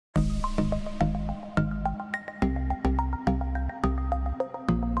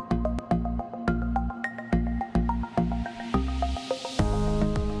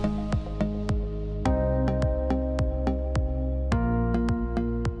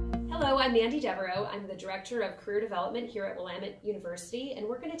I'm Mandy Devereux. I'm the Director of Career Development here at Willamette University, and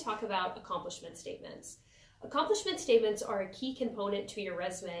we're going to talk about accomplishment statements. Accomplishment statements are a key component to your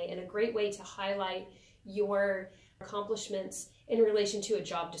resume and a great way to highlight your accomplishments in relation to a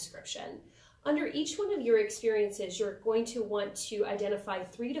job description. Under each one of your experiences, you're going to want to identify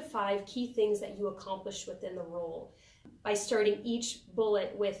 3 to 5 key things that you accomplished within the role by starting each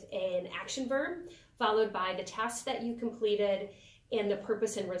bullet with an action verb, followed by the task that you completed and the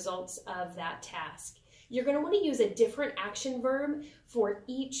purpose and results of that task. You're going to want to use a different action verb for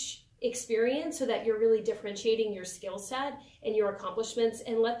each experience so that you're really differentiating your skill set and your accomplishments,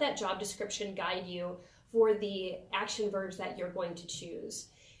 and let that job description guide you for the action verbs that you're going to choose.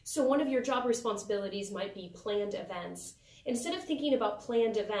 So one of your job responsibilities might be planned events. Instead of thinking about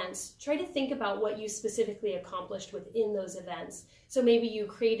planned events, try to think about what you specifically accomplished within those events. So maybe you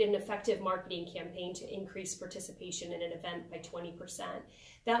created an effective marketing campaign to increase participation in an event by 20%.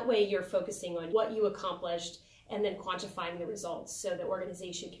 That way you're focusing on what you accomplished and then quantifying the results so the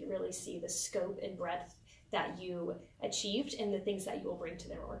organization can really see the scope and breadth that you achieved and the things that you will bring to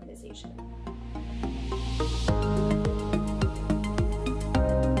their organization.